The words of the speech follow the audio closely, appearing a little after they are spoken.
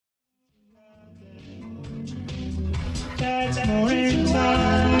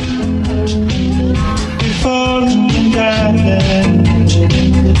before you got there.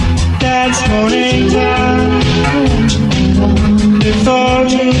 That's morning time. Before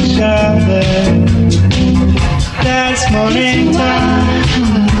you got there. That's morning time.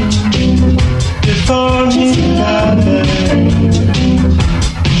 Before you got there.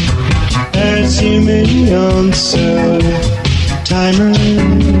 As you may answer, timer.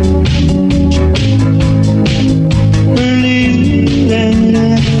 We're leaving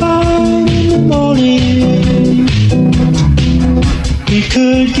at 5 in the morning. We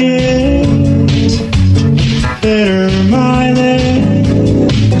could get better mileage.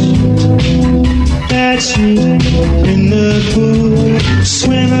 That's you in the pool,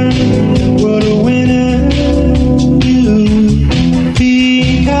 swimmer. What a winner you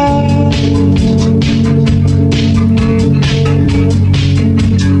become.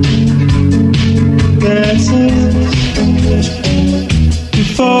 That's it.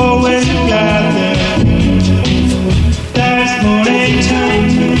 Before we got there, that's morning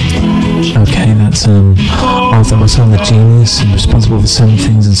time. Okay, that's Arthur Russell, the genius, and responsible for so many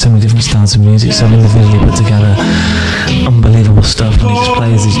things and so many different styles of music, so individually put together unbelievable stuff. And he just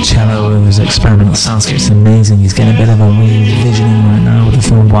plays his cello with his experimental soundscape. It's amazing. He's getting a bit of a revisioning right now with the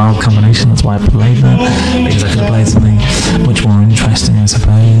film Wild Combination. That's why I played that, because I could have played something much more interesting, I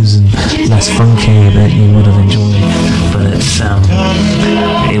suppose, and less funky that you would have enjoyed. But it's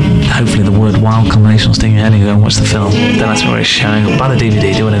hopefully the word Wild Combination will sting your head and you go and watch the film. Then that's where it's showing. Buy the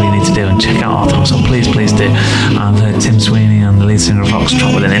DVD, do whatever you need to do, and check out Arthur Russell. Please do. I've heard Tim Sweeney and the lead singer of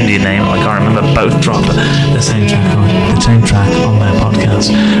Foxtrot with an Indian name, I can't remember, both drop the same track on their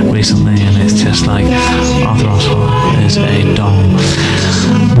podcast recently, and it's just like Arthur Russell is a dom.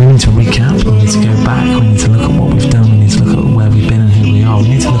 We need to recap, we need to go back, we need to look at what we've done, we need to look at where we've been and who we are, we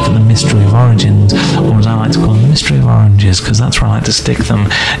need to look at the mystery of origins, or as I like to call them, the mystery of oranges, because that's where I like to stick them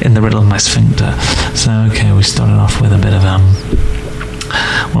in the riddle of my sphincter. So okay, we started off with a bit of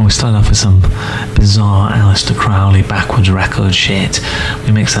we started off with some bizarre Aleister Crowley backwards record shit.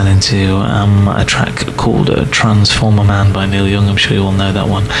 We mixed that into a track called Transformer Man by Neil Young. I'm sure you all know that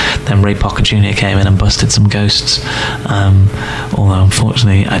one. Then Ray Parker Jr. came in and busted some ghosts. Although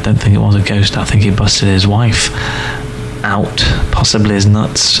unfortunately I don't think it was a ghost. I think he busted his wife out, possibly his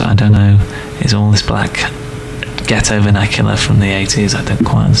nuts. I don't know. It's all this black ghetto vernacular from the 80s. I don't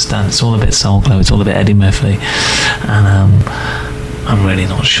quite understand. It's all a bit Soul Glow. It's all a bit Eddie Murphy. And I'm really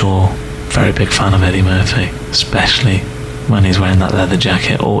not sure. Very big fan of Eddie Murphy, especially when he's wearing that leather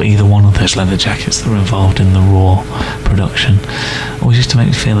jacket, or either one of those leather jackets that were involved in the Raw production. Always used to make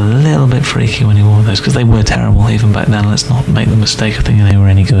me feel a little bit freaky when he wore those, because they were terrible even back then. Let's not make the mistake of thinking they were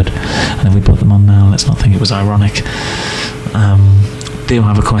any good. And if we put them on now, let's not think it was ironic. Do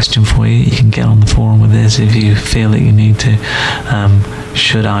have a question for you. You can get on the forum with this if you feel that you need to.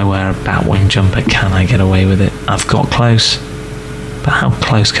 Should I wear a Batwing jumper? Can I get away with it? I've got close. But how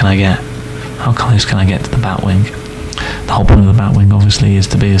close can I get? How close can I get to the Batwing? The whole point of the Batwing, obviously, is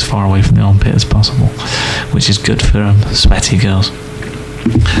to be as far away from the armpit as possible, which is good for sweaty girls.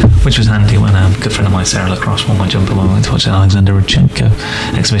 Which was handy when a good friend of mine, Sarah Lacrosse, won my jumper when we went to watch the Alexander Rodchenko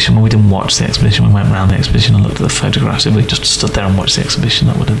exhibition. Well, we didn't watch the exhibition, we went around the exhibition and looked at the photographs. If we just stood there and watched the exhibition,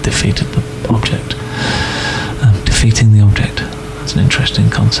 that would have defeated the object. Defeating the object. That's an interesting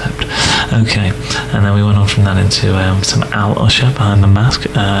concept. Okay, and then we went on from that into some Al Usher, Behind the Mask.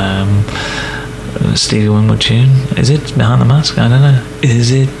 Stevie Winwood tune. Is it Behind the Mask? I don't know.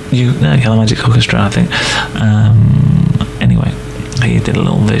 Is it Yellow Magic Orchestra, I think. Anyway, he did a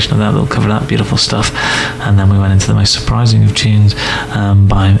little version of that, little cover of that, beautiful stuff. And then we went into the most surprising of tunes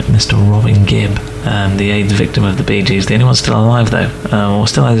by Mr. Robin Gibb, the AIDS victim of the Bee Gees. The only one still alive though, or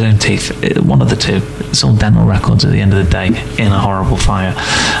still has his own teeth. One of the two. It's all dental records at the end of the day, in a horrible fire.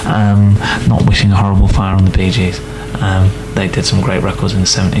 Not wishing a horrible fire on the Bee Gees. They did some great records in the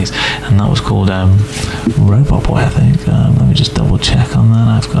 70s, and that was called Robot Boy, I think. Let me just double check on that.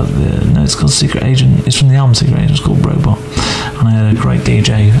 I've got it's called Secret Agent. It's from the album Secret Agent. It's called Robot, and I had a great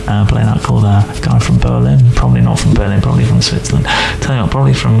DJ playing that called a guy from Berlin. Probably not from Berlin, probably from Switzerland. Tell you what,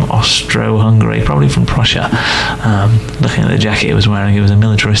 probably from Austro-Hungary, probably from Prussia. Looking at the jacket he was wearing, he was a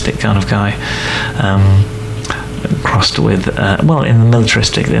militaristic kind of guy. Crossed with, in the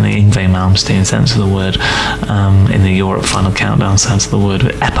militaristic, in the Yngwie Malmsteen sense of the word, in the Europe Final Countdown sense of the word,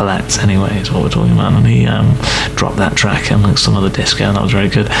 with epaulets anyway is what we're talking about, and he dropped that track amongst some other disco, and that was very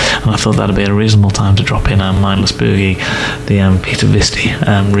good, and I thought that'd be a reasonable time to drop in Mindless Boogie, the Peter Visti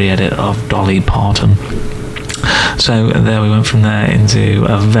re-edit of Dolly Parton. So there we went from there into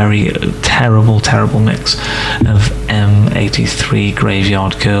a very terrible mix of M83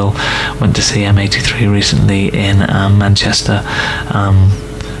 Graveyard Girl. Went to see M83 recently in Manchester.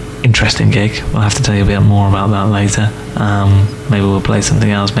 interesting gig. We'll have to tell you a bit more about that later. Maybe we'll play something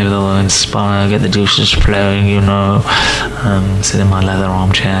else. Maybe they'll inspire, get the juices flowing, sit in my leather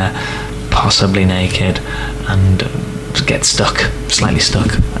armchair, possibly naked, and get slightly stuck.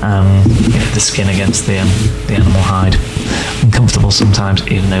 The skin against the animal hide. Uncomfortable sometimes,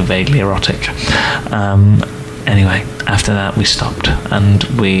 even though vaguely erotic. Anyway, after that we stopped and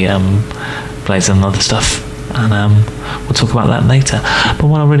we played some other stuff, and we'll talk about that later. But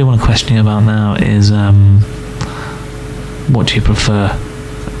what I really want to question you about now is what do you prefer?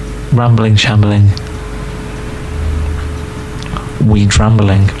 Rambling, shambling, weed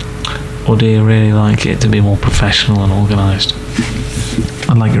rambling, or do you really like it to be more professional and organised?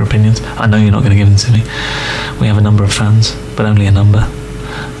 I'd like your opinions. I know you're not going to give them to me. We have a number of fans, but only a number.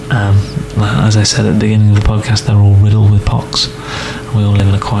 As I said at the beginning of the podcast, they're all riddled with pox, and we all live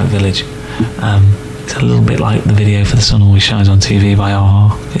in a quiet village. It's a little bit like the video for The Sun Always Shines on TV by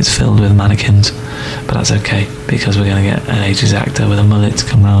a-ha. It's filled with mannequins, but that's okay, because we're going to get an 80s actor with a mullet to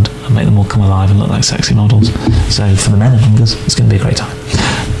come round and make them all come alive and look like sexy models. So for the men among us, it's going to be a great time.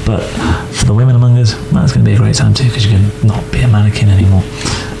 But for the women among us, that's going to be a great time too, because you can not be a mannequin anymore.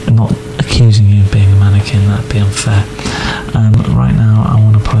 I'm not accusing you of being a mannequin, that'd be unfair. Right now I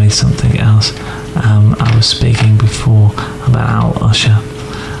want to play something else. I was speaking before about Al Usher,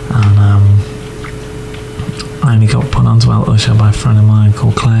 and I only got put onto Al Usher by a friend of mine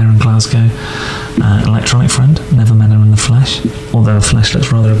called Claire in Glasgow, electronic friend, never met her in the flesh, although the flesh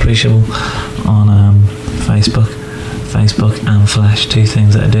looks rather appreciable on Facebook and Flesh, two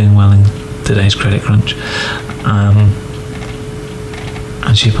things that are doing well in today's credit crunch.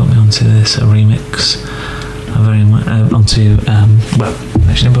 And she put me onto this, a remix,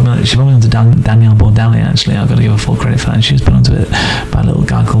 she put me onto Danielle Bordali, actually. I've got to give her full credit for that. And she was put onto it by a little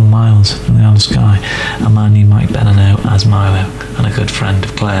guy called Miles from the Isle of Skye, a man you might better know as Milo, and a good friend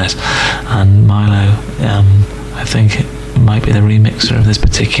of Claire's. And Milo, I think it might be the remixer of this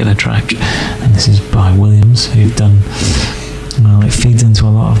particular track, and this is by Williams, who've done, well, it feeds into a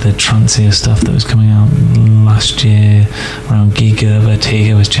lot of the trancier stuff that was coming out last year around Guy Gerber.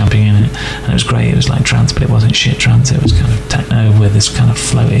 Tiga was championing it, and it was great. It was like trance, but it wasn't shit trance. It was kind of techno with this kind of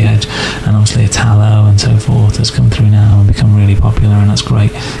floaty edge, and obviously Italo and so forth has come through now and become really popular, and that's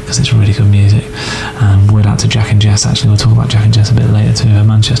great because it's really good music. Word out to Jack and Jess. Actually, we'll talk about Jack and Jess a bit later too.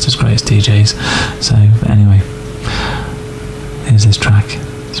 Manchester's greatest DJs. So anyway, here's this track.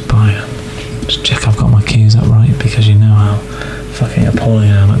 It's by, just check I've got my cues up right, because you know how fucking appalling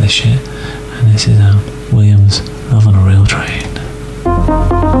I am at this shit. And this is Williams, Love on a Real Train.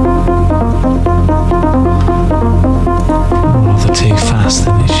 Rather too fast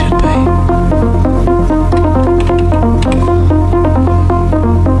than it should be.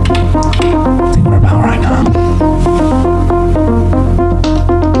 I think we're about right now.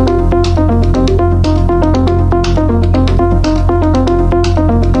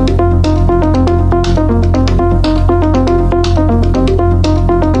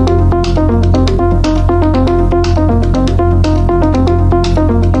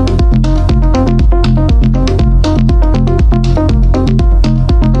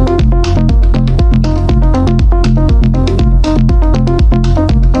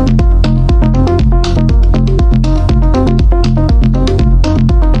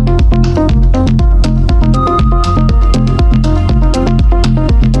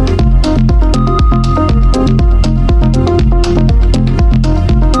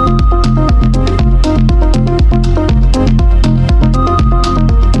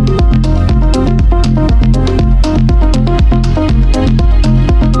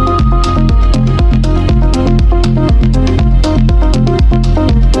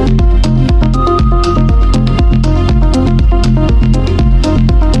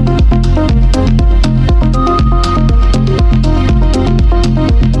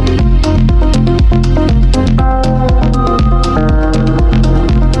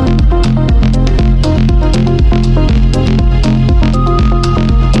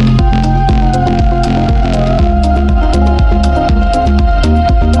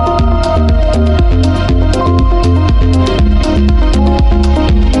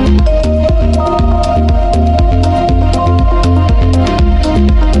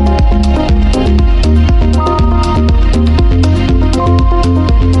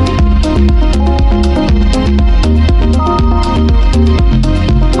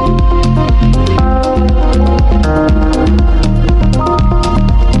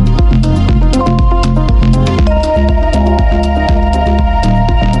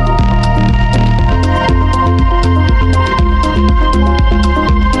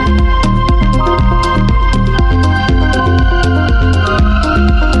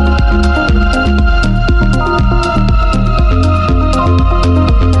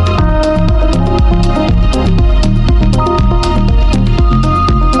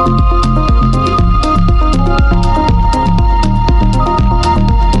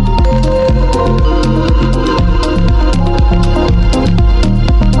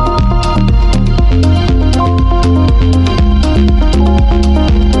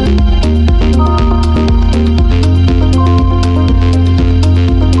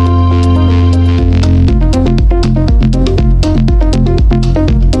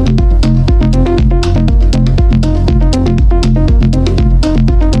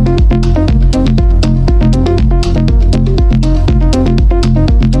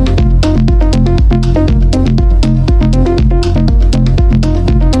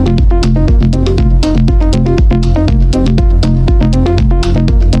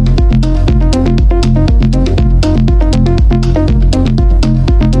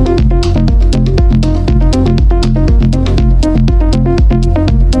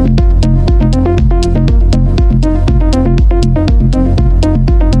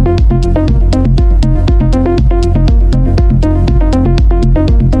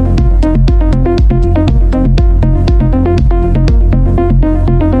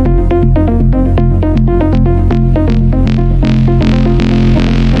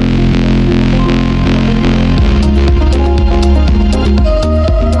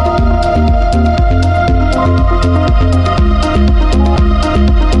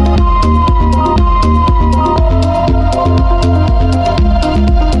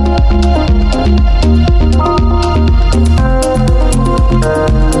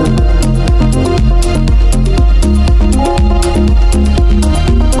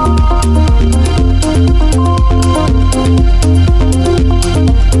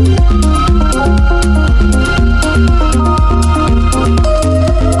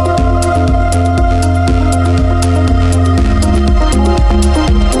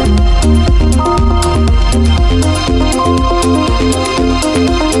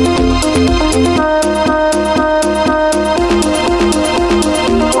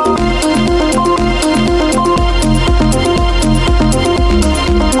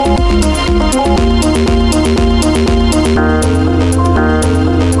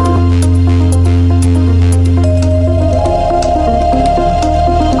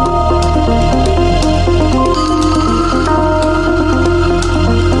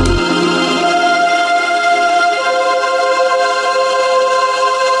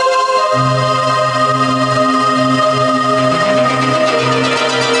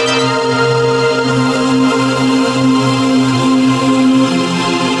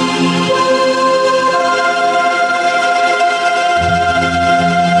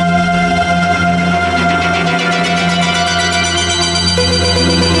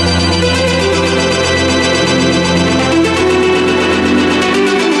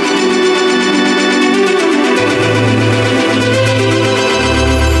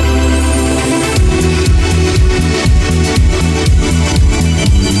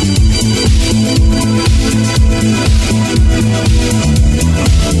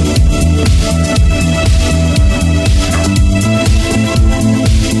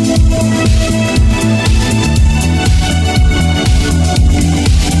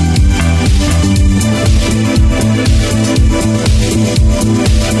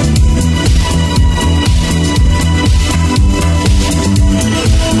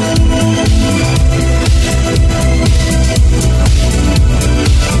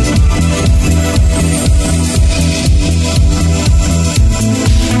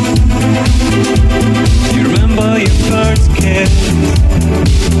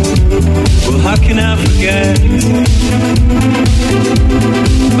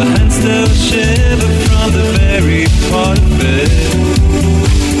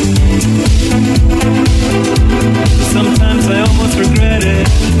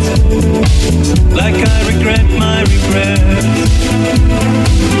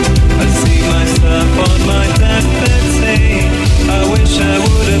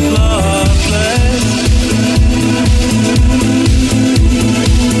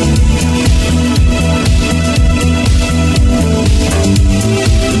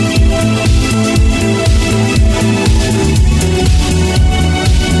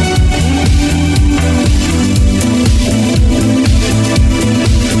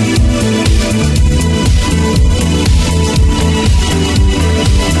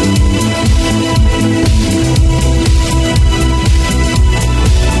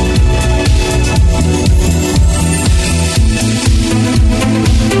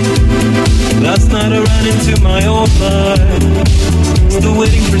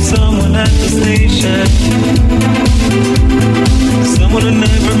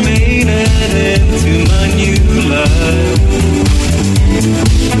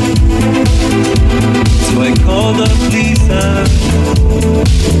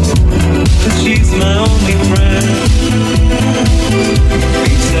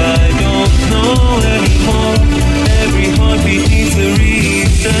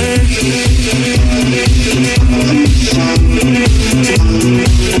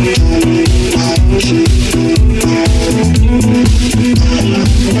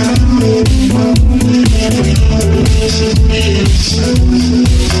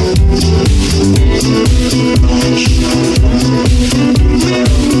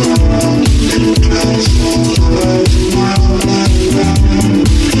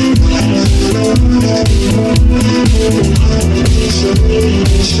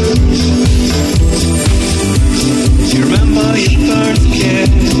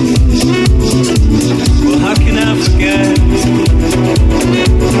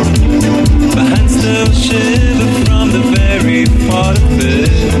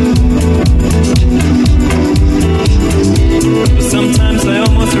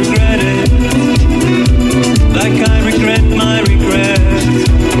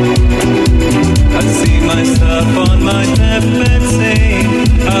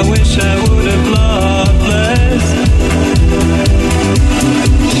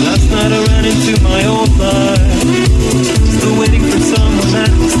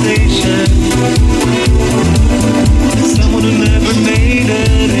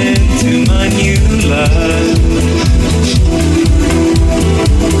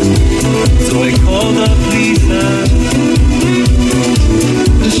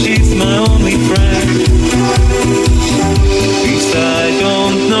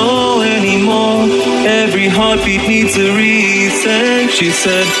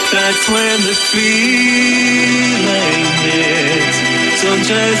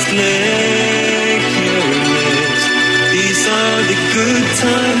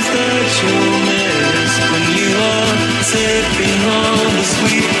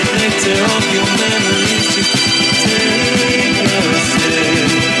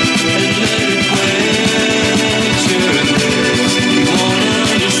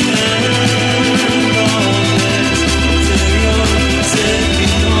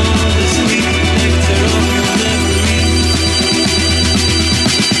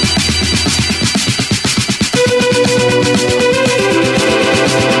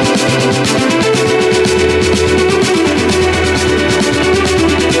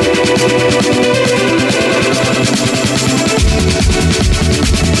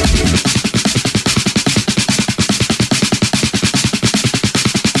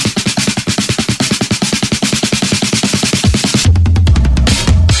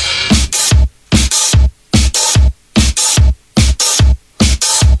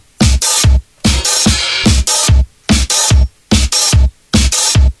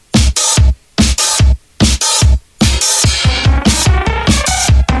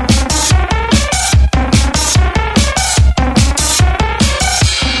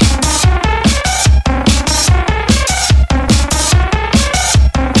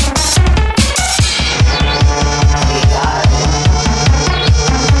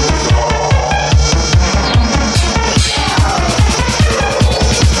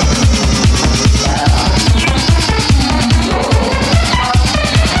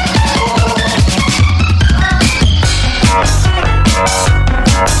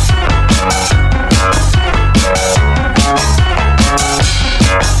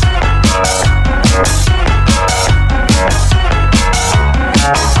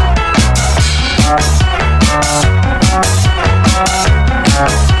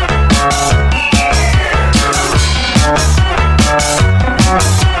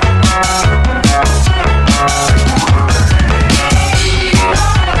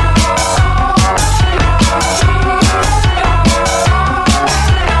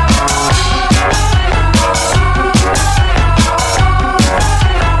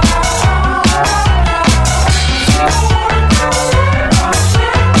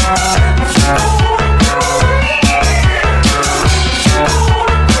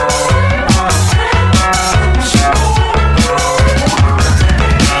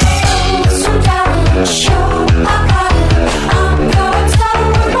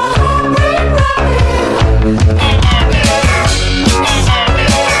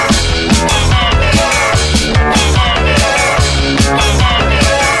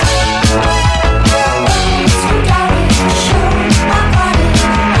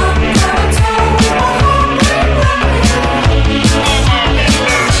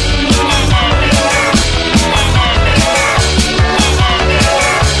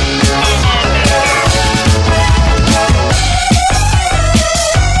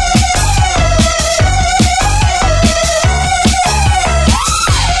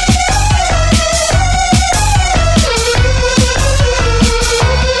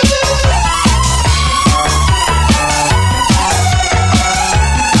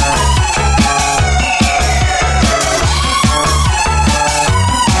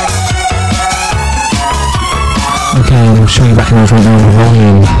 showing you back in those right now the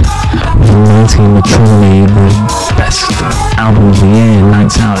volume 19, truly the best album of the year.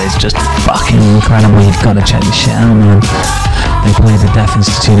 Nights Out is just fucking incredible. You've got to check this shit out, man. They played the Deaf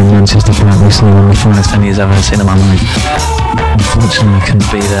Institute in Manchester quite recently, one of the finest venues I've ever seen in my life. Unfortunately, I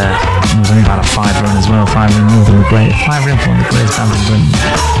couldn't be there. It was only about a 5 run as well. 5 run for the greatest band in Britain.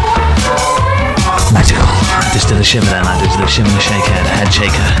 Magical. I just did a shiver then. I just did a shiver and a shake head, a head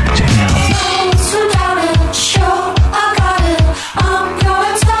shaker. Check me out.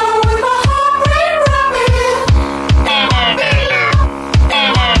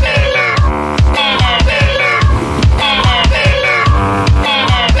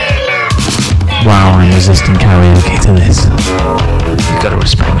 Wow, I'm resisting karaoke to this. You've got to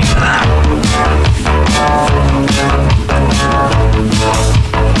respect me for that.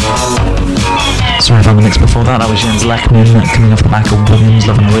 Sorry about the mix before that. That was Jens Lekman coming off the back of Williams,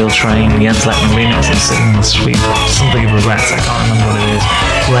 Loving a Real Train. Jens Lekman remix is sitting in the sweet Something of Regrets. I can't remember what it is.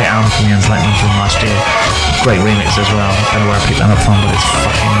 Great album from Jens Lekman from last year. Great remix as well. I don't know where I picked that up from, but it's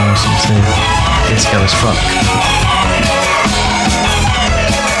fucking awesome too. Disco as fuck.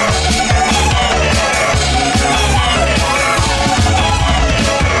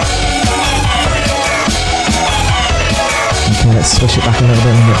 Let's switch it back a little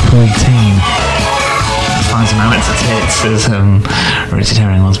bit and get Preteen. Find some Alex of Tits, as Richard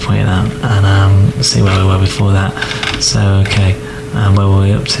Herring once pointed out, and see where we were before that. So, okay, where were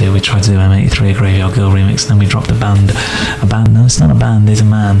we up to? We tried to do M83, a Graveyard Girl remix, and then we dropped a band, no, it's not a band, it's a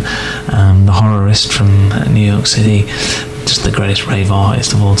man, the Horrorist from New York City. Just the greatest rave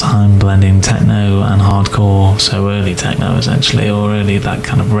artist of all time, blending techno and hardcore, so early techno essentially, or early that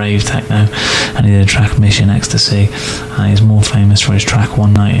kind of rave techno. And he did a track, Mission Ecstasy, and he's more famous for his track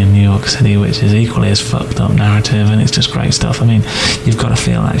One Night in New York City, which is equally as fucked up narrative, and it's just great stuff. I mean, you've got to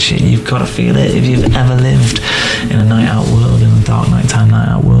feel that shit, you've got to feel it if you've ever lived in a night out world, in a dark nighttime night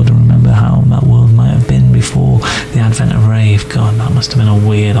out world, and remember how that world might have been before the advent of rave. God, that must have been a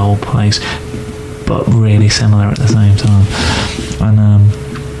weird old place, but really similar at the same time. And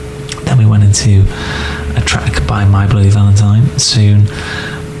then we went into a track by My Bloody Valentine, Soon.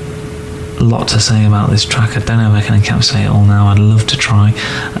 A lot to say about this track. I don't know if I can encapsulate it all now. I'd love to try.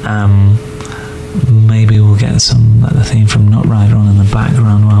 Maybe we'll get some, like the theme from Nut Rider on in the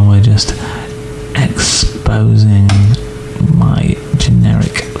background while we're just exposing my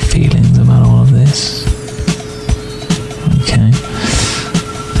generic feelings about all of this. Okay.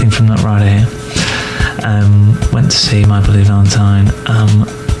 Theme from Nut Rider here. Went to see My Bloody Valentine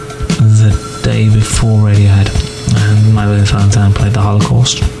the day before Radiohead, and My Bloody Valentine played the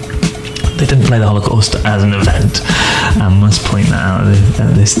Holocaust. They didn't play the Holocaust as an event. I must point that out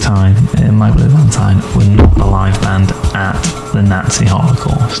at this time. My Bloody Valentine were not the live band at the Nazi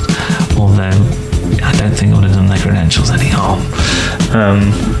Holocaust, although I don't think it would have done their credentials any harm.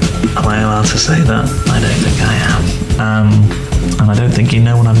 Am I allowed to say that? I don't think I am. And I don't think you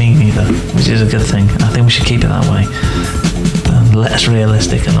know what I mean either, which is a good thing. I think we should keep it that way. The less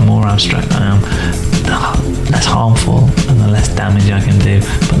realistic and the more abstract I am, the less harmful and the less damage I can do,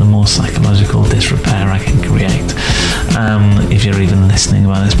 but the more psychological disrepair I can create. If you're even listening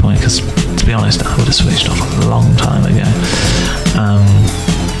by this point, because to be honest, I would have switched off a long time ago.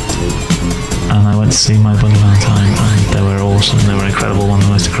 And I went to see My Bloody Valentine, and they were awesome, they were incredible, one of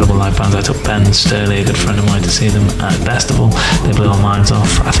the most incredible live bands. I took Ben Sturley, a good friend of mine, to see them at Festival. They blew our minds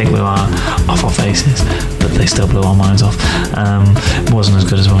off. I think we were off our faces, but they still blew our minds off. It wasn't as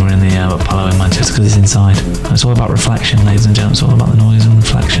good as when we were in the Apollo in Manchester, because it's inside. And it's all about reflection, ladies and gentlemen, it's all about the noise and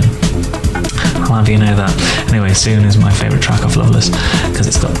reflection. I'll have you know that. Anyway, Soon is my favourite track off Loveless, because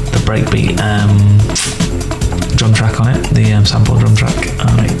it's got the breakbeat drum track on it, the sample drum track,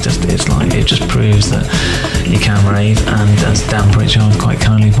 and it just proves that you can rave. And as Dan Pritchard quite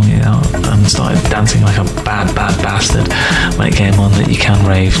kindly pointed out, and started dancing like a bad bastard when it came on, that you can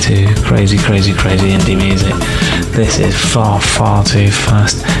rave to crazy indie music. This is far too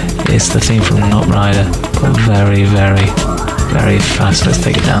fast. It's the theme from Nut Rider, but very fast. Let's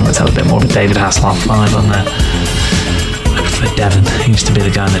take it down. Let's have a bit more of a David Hasselhoff vibe on there. I prefer Devon. He used to be the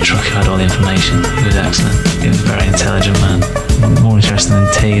guy in the truck who had all the information. He was excellent. He was a very intelligent man. More interested in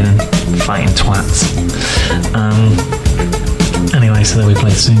tea than fighting twats. Anyway, so then we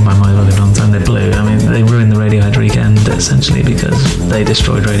played Soon by My Bloody Valentine. They blew. I mean, they ruined the Radiohead weekend essentially because they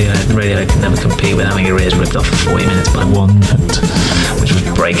destroyed Radiohead. Radiohead could never compete with having your ears ripped off for 40 minutes by one note, which was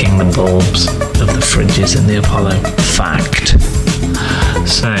breaking the bulbs of the fridges in the Apollo. Fact.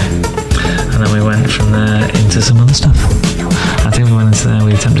 So, and then we went from there into some other stuff. I think we went into there,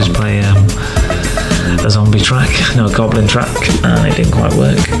 we attempted to play a zombie track, no, a goblin track, and it didn't quite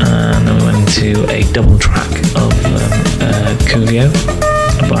work. And then we went into a double track of Cuvio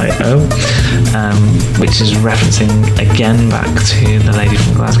by O, which is referencing again back to the lady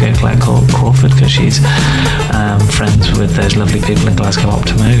from Glasgow, Claire Crawford, because she's friends with those lovely people in Glasgow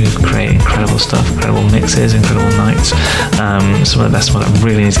Optimo who create incredible stuff, incredible mixes, incredible nights. Some of the best ones. I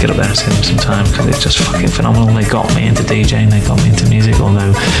really need to get up there and see them sometime because it's just fucking phenomenal. They got me into DJing, they got me into music,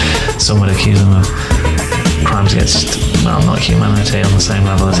 although some would accuse them of crimes against, well, not humanity on the same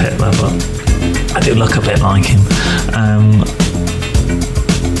level as Hitler, but I do look a bit like him.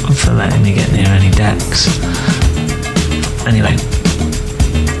 For letting me get near any decks. Anyway,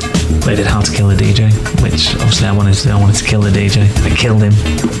 they did How to Kill the DJ, which obviously I wanted to do. I wanted to kill the DJ. I killed him,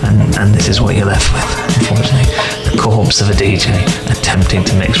 and this is what you're left with, unfortunately. The corpse of a DJ attempting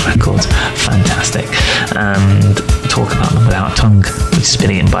to mix records. Fantastic. And talk about them without a tongue, which has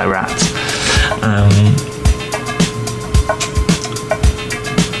been eaten by rats.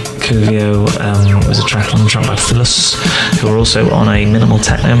 Cuvio was a track on the track by Phyllis, who were also on a minimal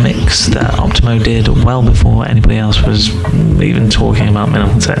techno mix that Optimo did well before anybody else was even talking about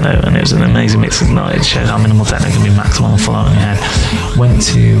minimal techno, and it was an amazing mix of night. It showed how minimal techno can be maximal and full on your head. Went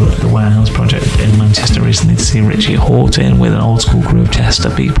to the Warehouse Project in Manchester recently to see Richie Horton with an old school crew of Chester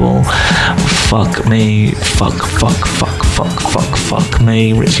people. Fuck me, fuck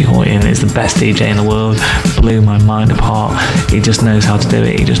me. Richie Horton is the best DJ in the world. Blew my mind apart. He just knows how to do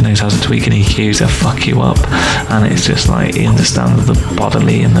it. He just knows how to tweak an EQ to fuck you up, and it's just like he understands the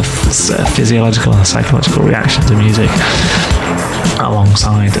bodily and the physiological and psychological reaction to music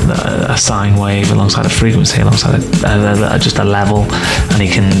alongside a sine wave, alongside a frequency, alongside just a level, and he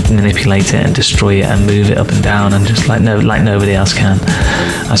can manipulate it and destroy it and move it up and down, and just like nobody else can.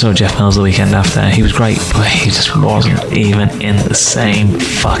 I saw Jeff Mills the weekend after. He was great, but he just wasn't even in the same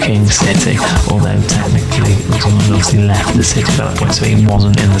fucking city, although technically he obviously left the city at that point, so he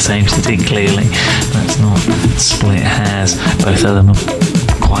wasn't in the same city. Clearly, let's not split hairs. Both of them are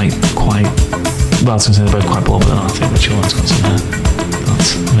quite well, I was going to say they're both quite bold, but then I think Richie Horton's got some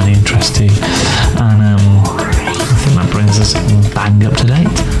that's really interesting. And I think that brings us bang up to date.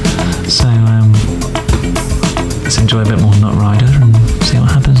 So let's enjoy a bit more Nut Rider and see what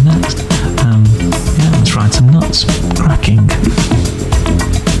happens next. Yeah, let's ride some nuts. Cracking.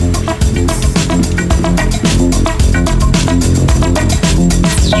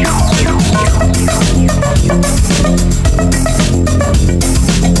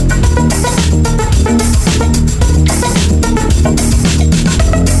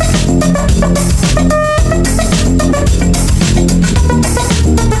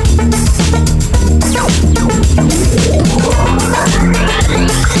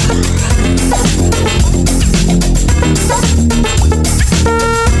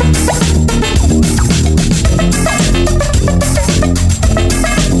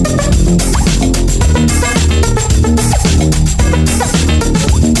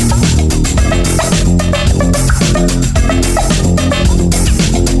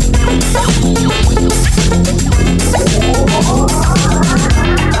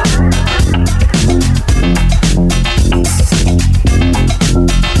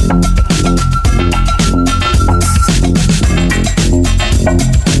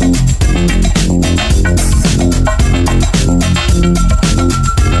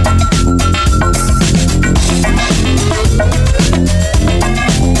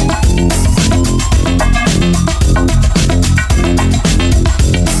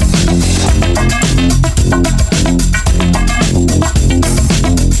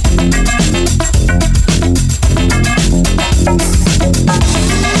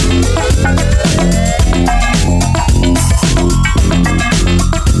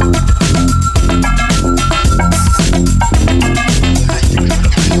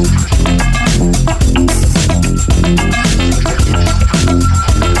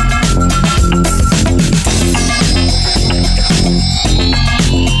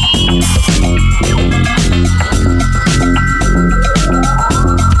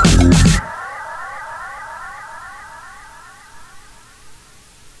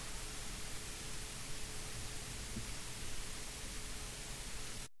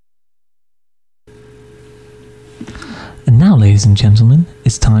 And now, ladies and gentlemen,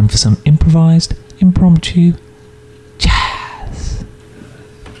 it's time for some improvised, impromptu jazz.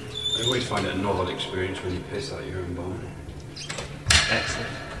 I always find it a novel experience when you piss out your own bum. Excellent.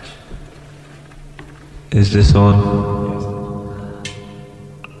 Is this on?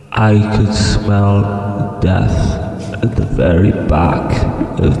 I could smell death at the very back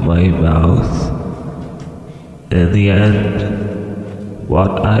of my mouth. In the end,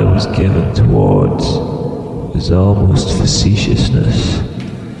 what I was given towards was almost facetiousness.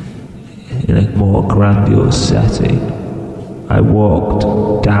 In a more grandiose setting, I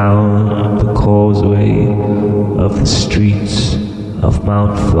walked down the causeway of the streets of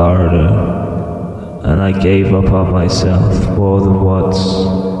Mount Florida, and I gave up on myself more than once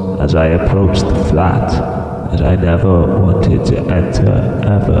as I approached the flat that I never wanted to enter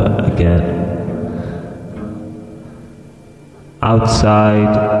ever again.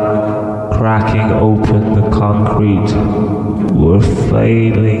 Outside, cracking open the concrete, were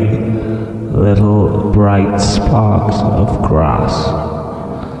failing little bright sparks of grass.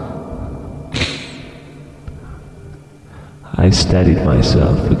 I steadied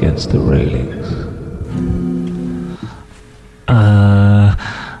myself against the railings.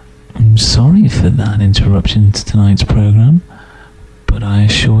 I'm sorry for that interruption to tonight's program, but I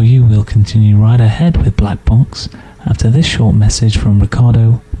assure you we'll continue right ahead with Black Box after this short message from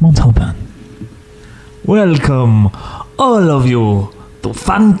Ricardo Montalban. Welcome, all of you, to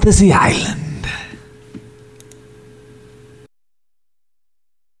Fantasy Island.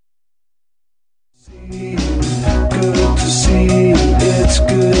 Good to see, it's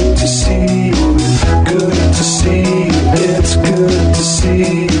good to see. Good to see, it's good to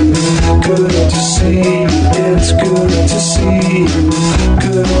see. Good to see, it's good to see.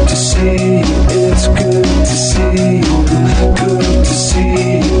 Good to see, it's good to see. Good to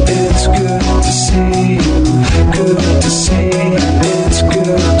see, it's good to see. Good to see, it's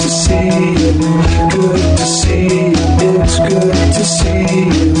good to see. Good to see, it's good to see.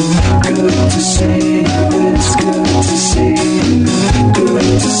 Good to see, it's good to see. Good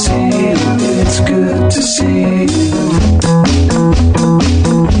to see, it's good to see.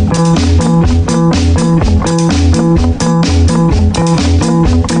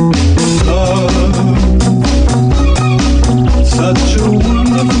 Such a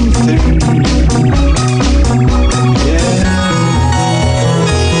wonderful thing. Yeah.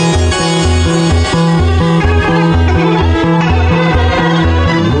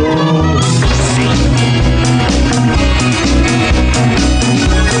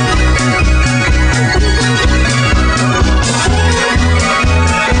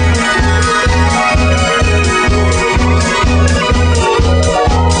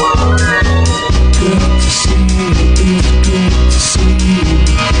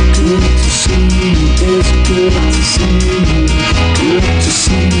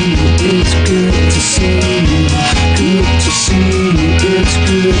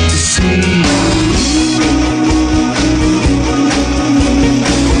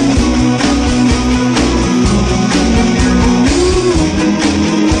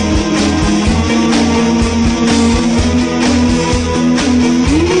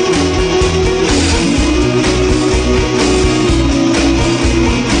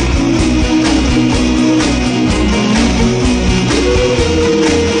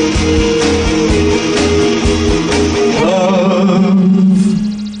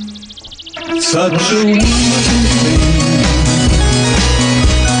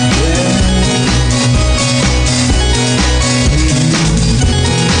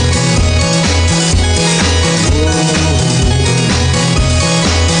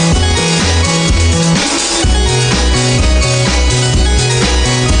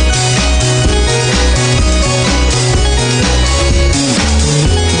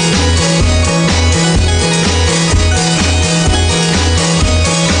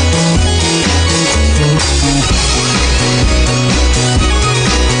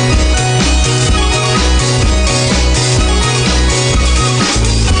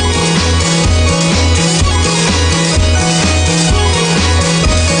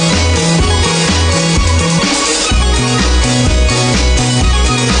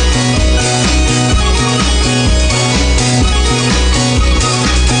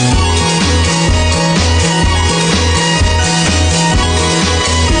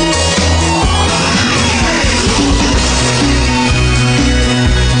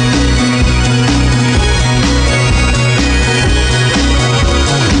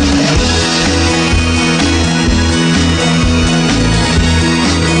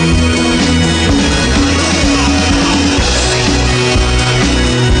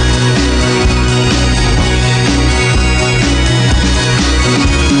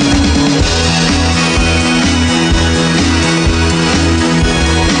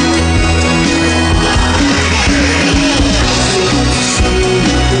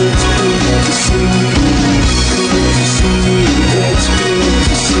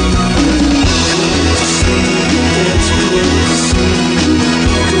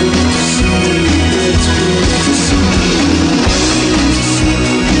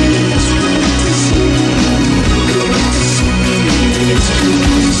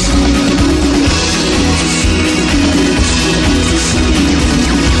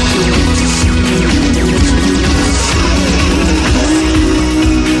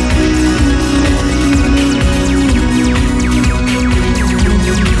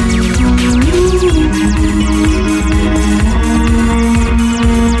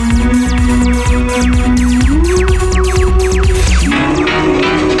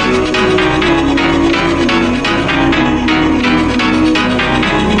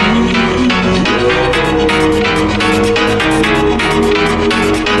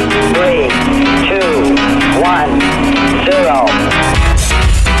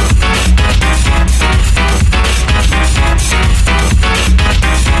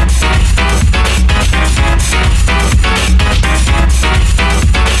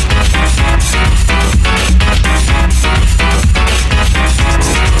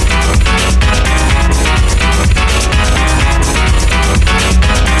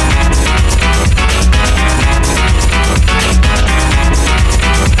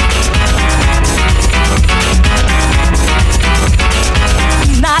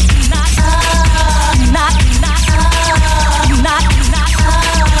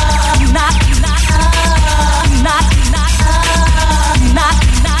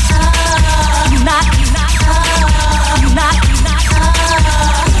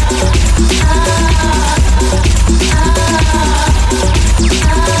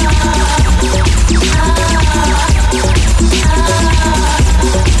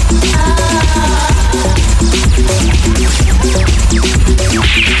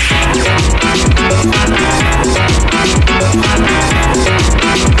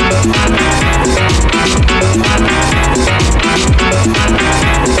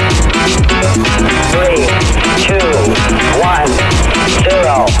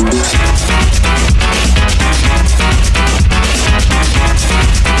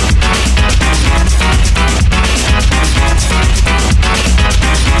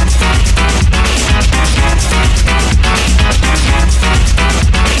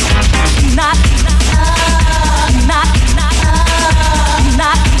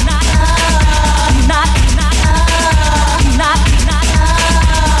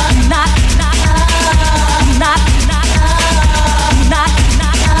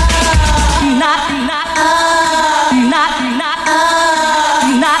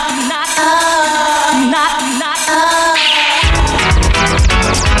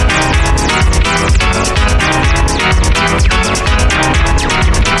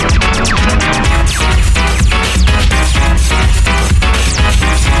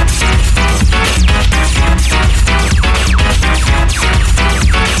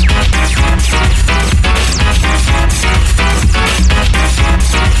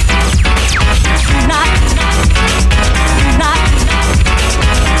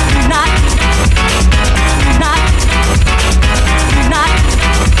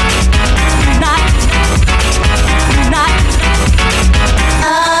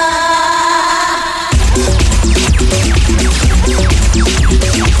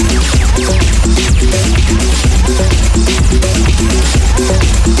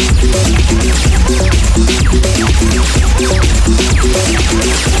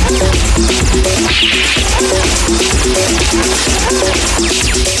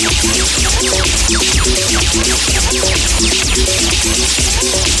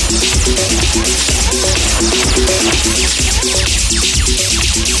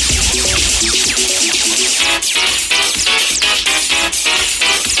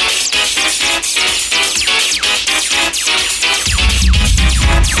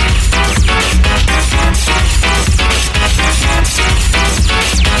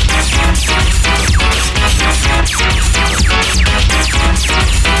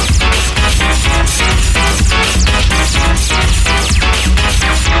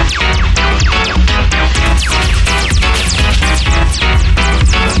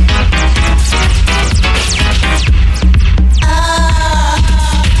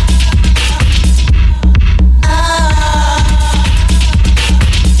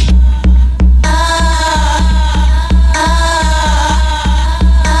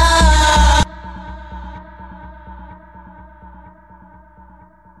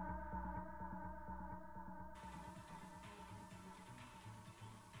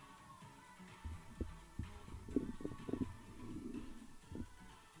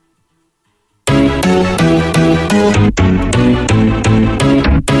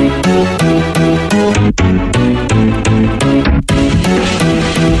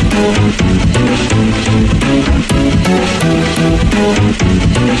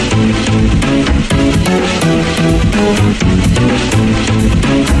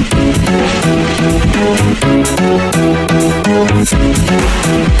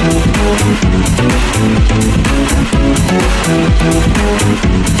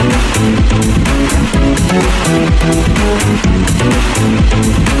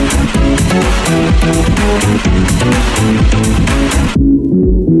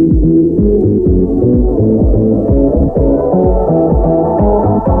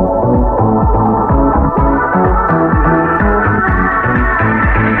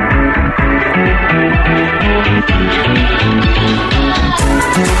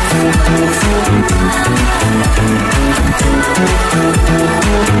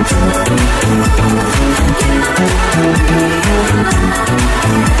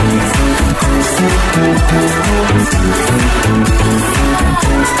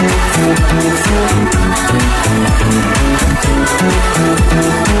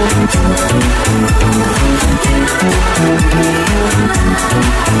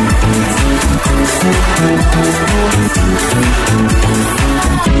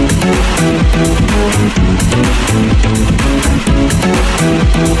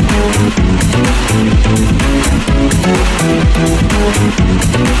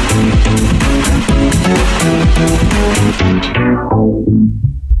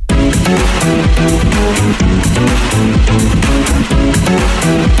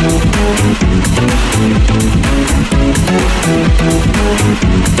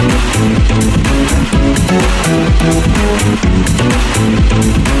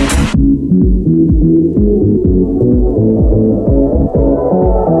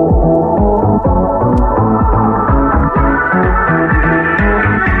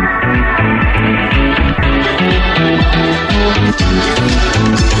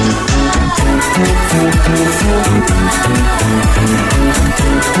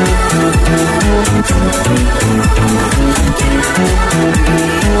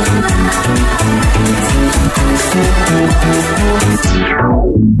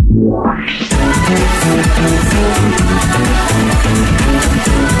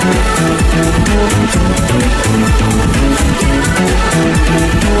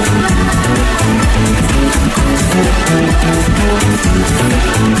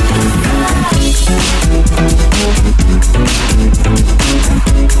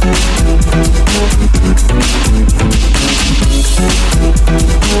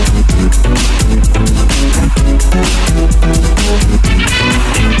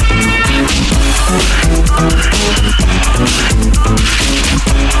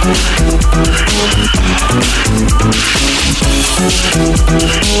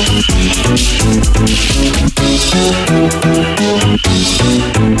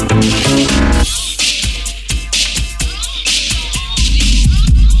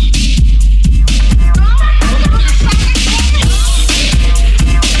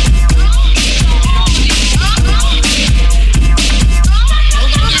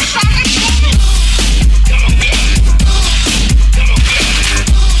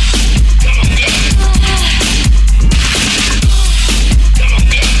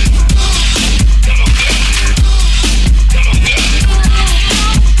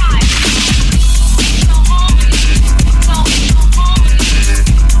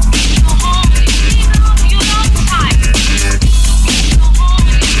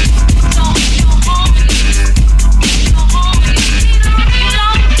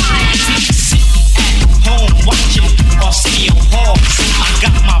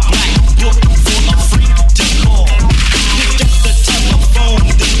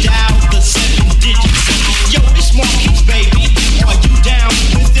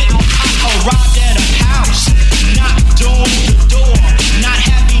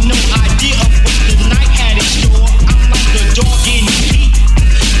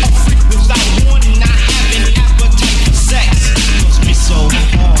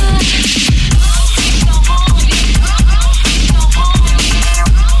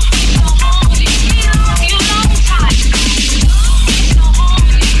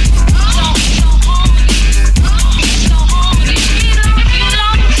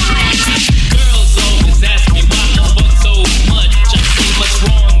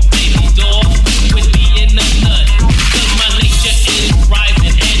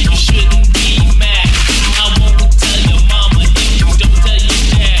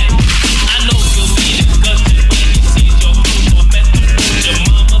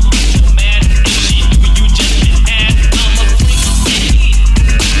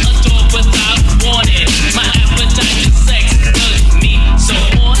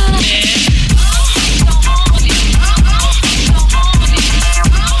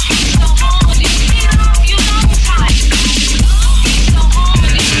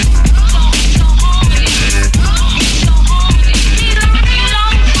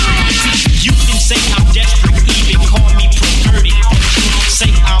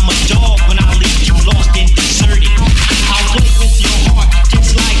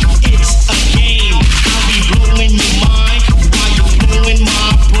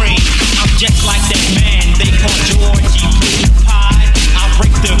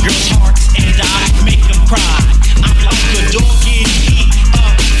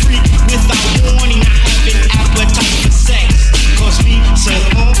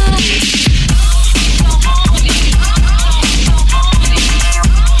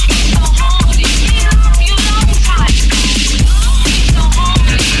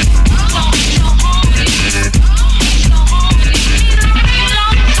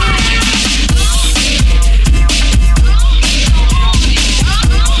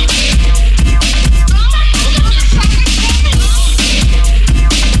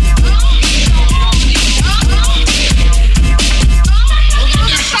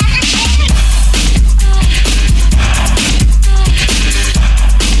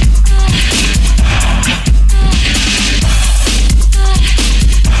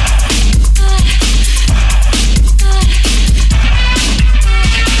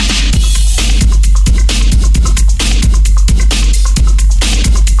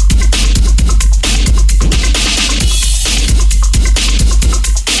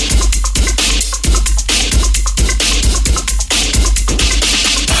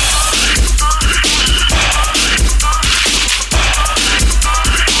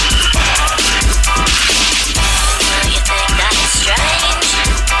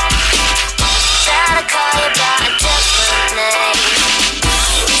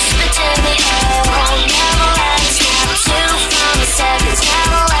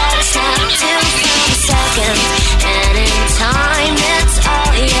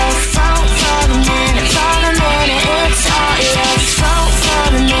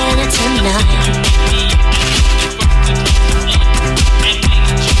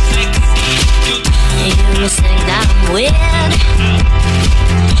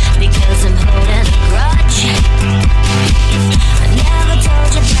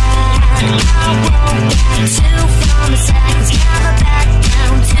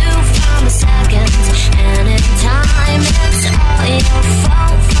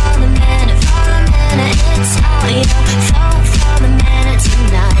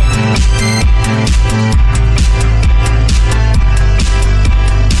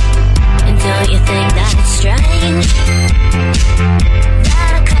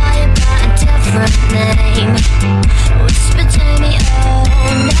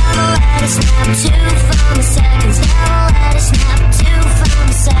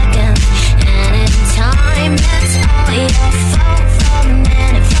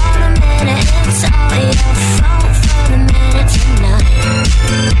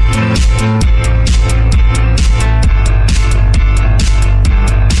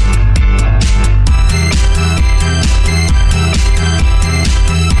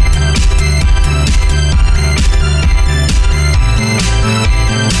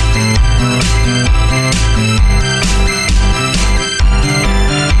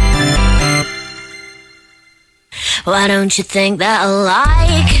 Why don't you think that I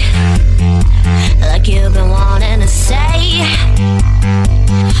like you've been wanting to say?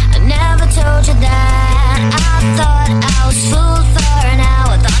 I never told you that. I thought I was fooled for an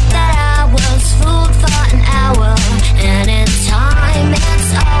hour. Thought that I was fooled for an hour. And in time,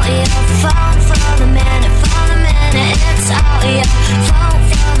 it's all your fault for the minute. For the minute, it's all your fault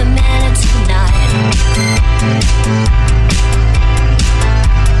for the minute tonight.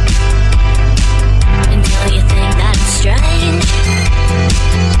 Until you think that I'm strange,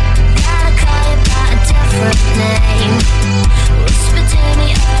 gotta call you by a different name. Whisper to me,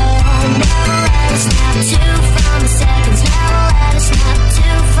 oh, never let us snap. 2 from the seconds, never let us snap.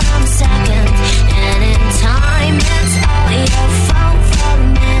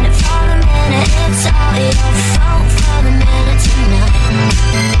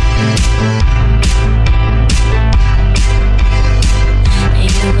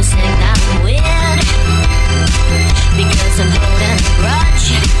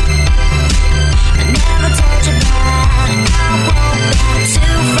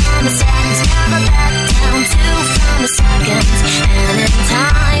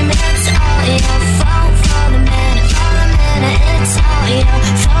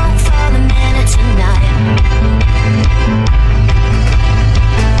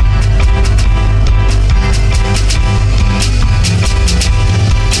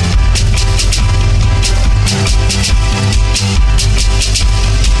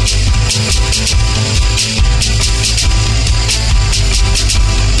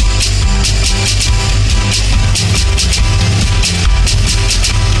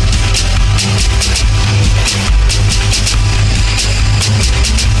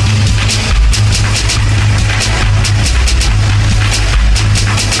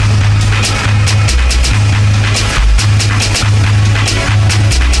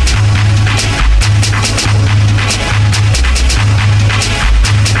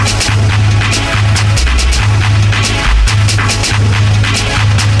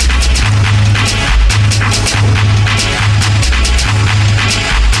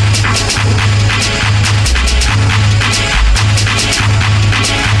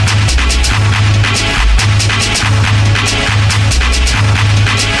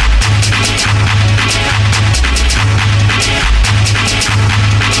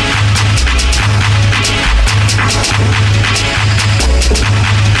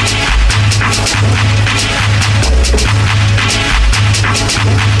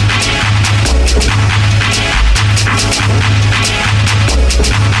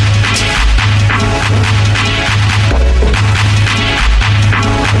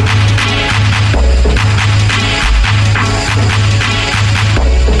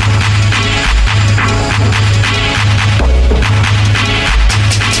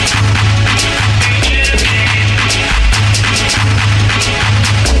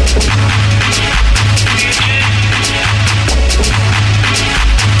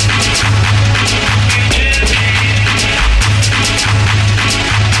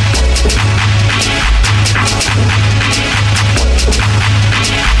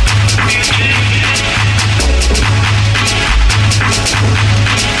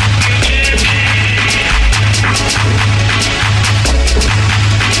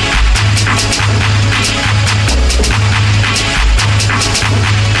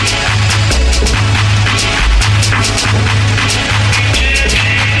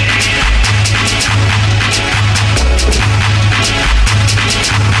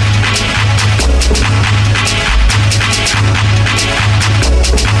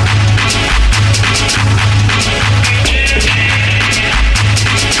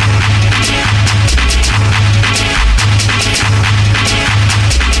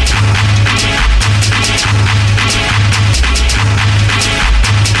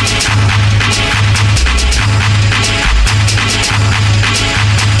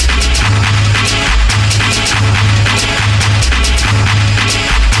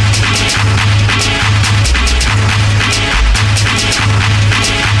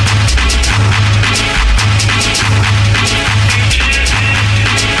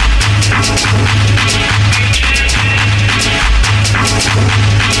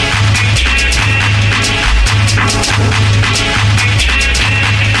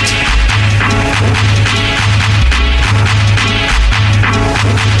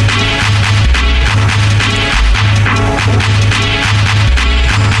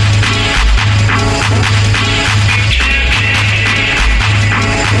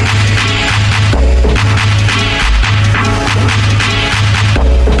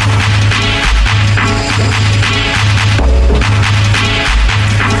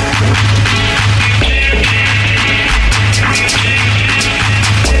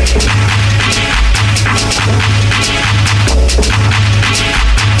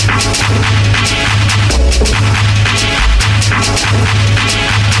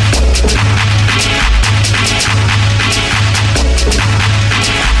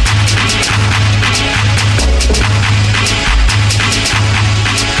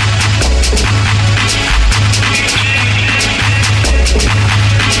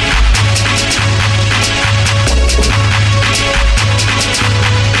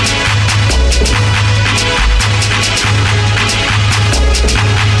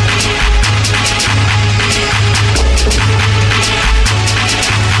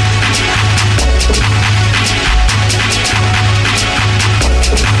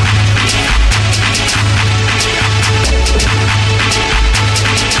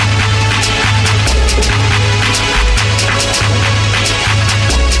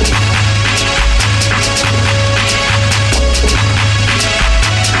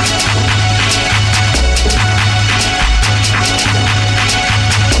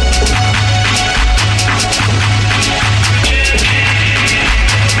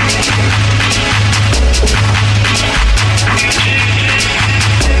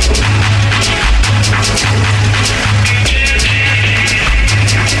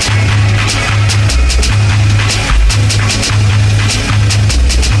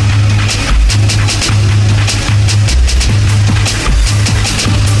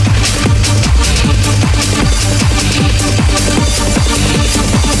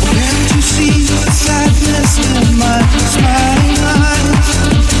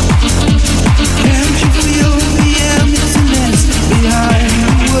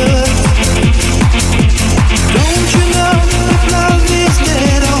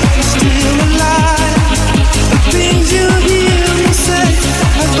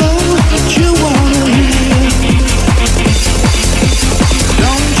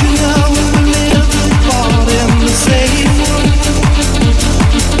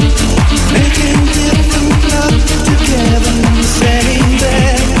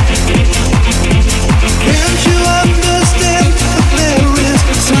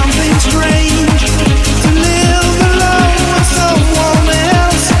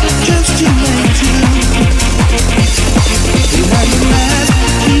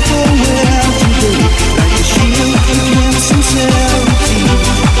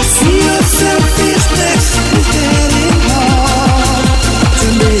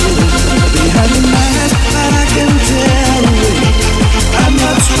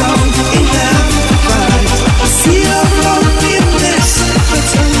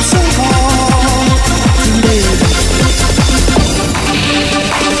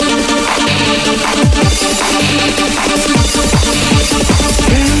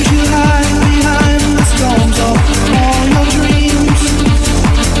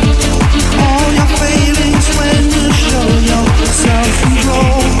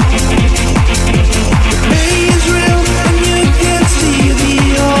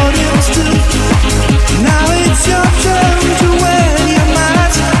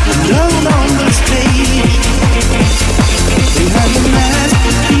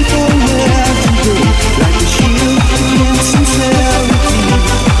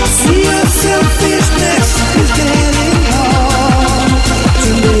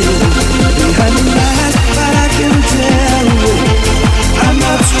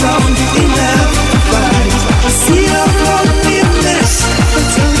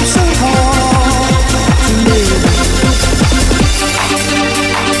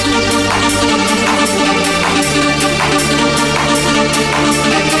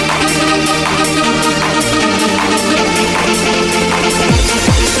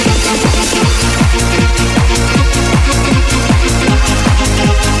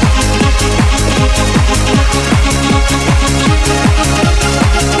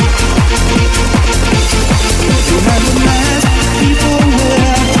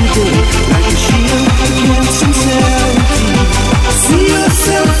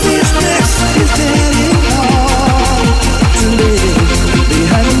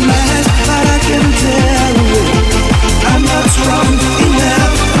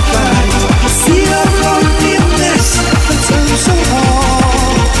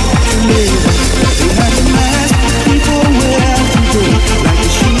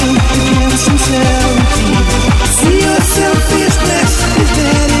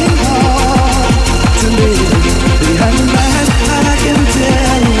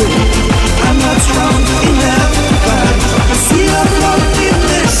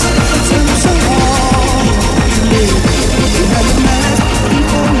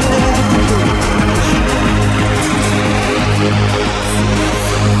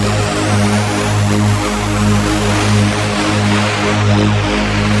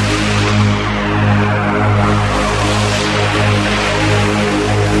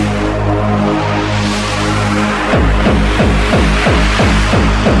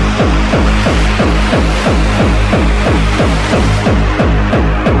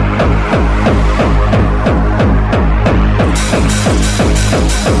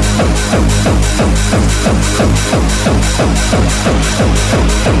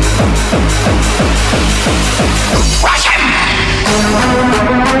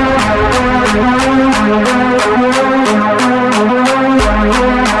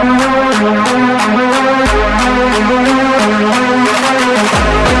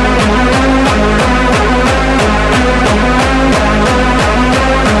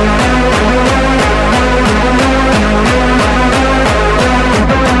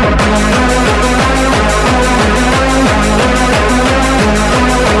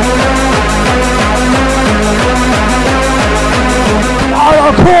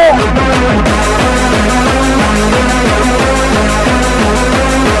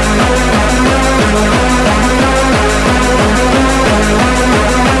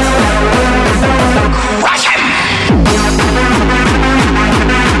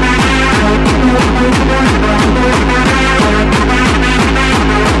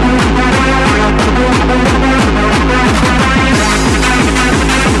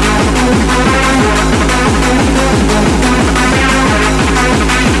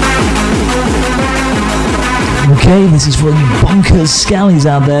 Okay, this is for all you bonkers scallies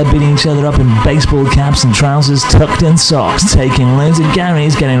out there beating each other up in baseball caps and trousers tucked in socks, taking loads of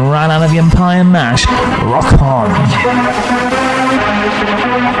Garys, getting right out of your pie and mash. Rock on.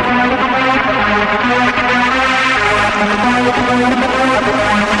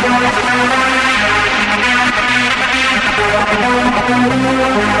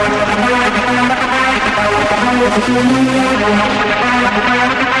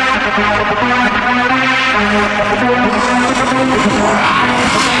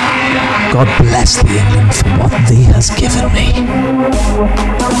 God bless thee, England, for what thee has given me.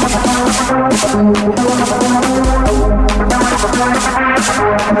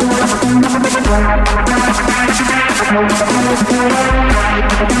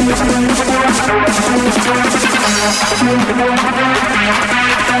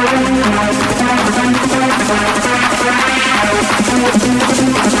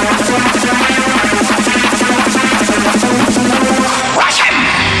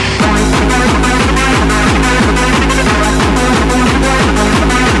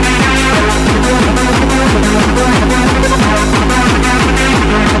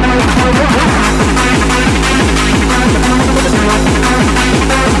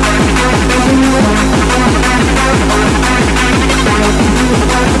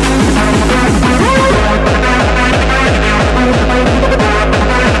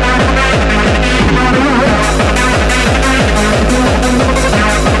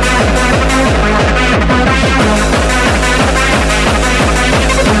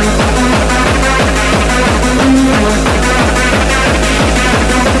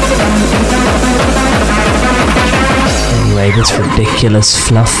 This ridiculous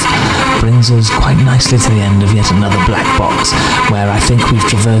fluff brings us quite nicely to the end of yet another black box, where I think we've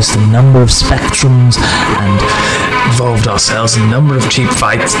traversed a number of spectrums and involved ourselves in a number of cheap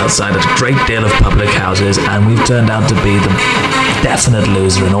fights outside a great deal of public houses, and we've turned out to be the definite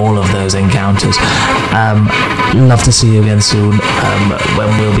loser in all of those encounters. Love to see you again soon, when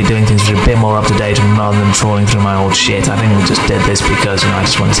we'll be doing things which are a bit more up to date, and rather than trawling through my old shit. I think we just did this because, I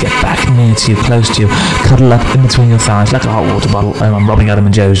just wanted to get back near to you, close to you, cuddle up in between your thighs like a hot water bottle. I'm robbing Adam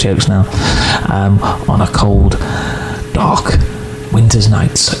and Joe's jokes now. On a cold, dark winter's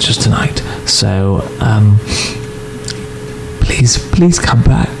night such as tonight. So please come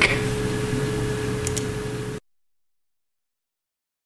back.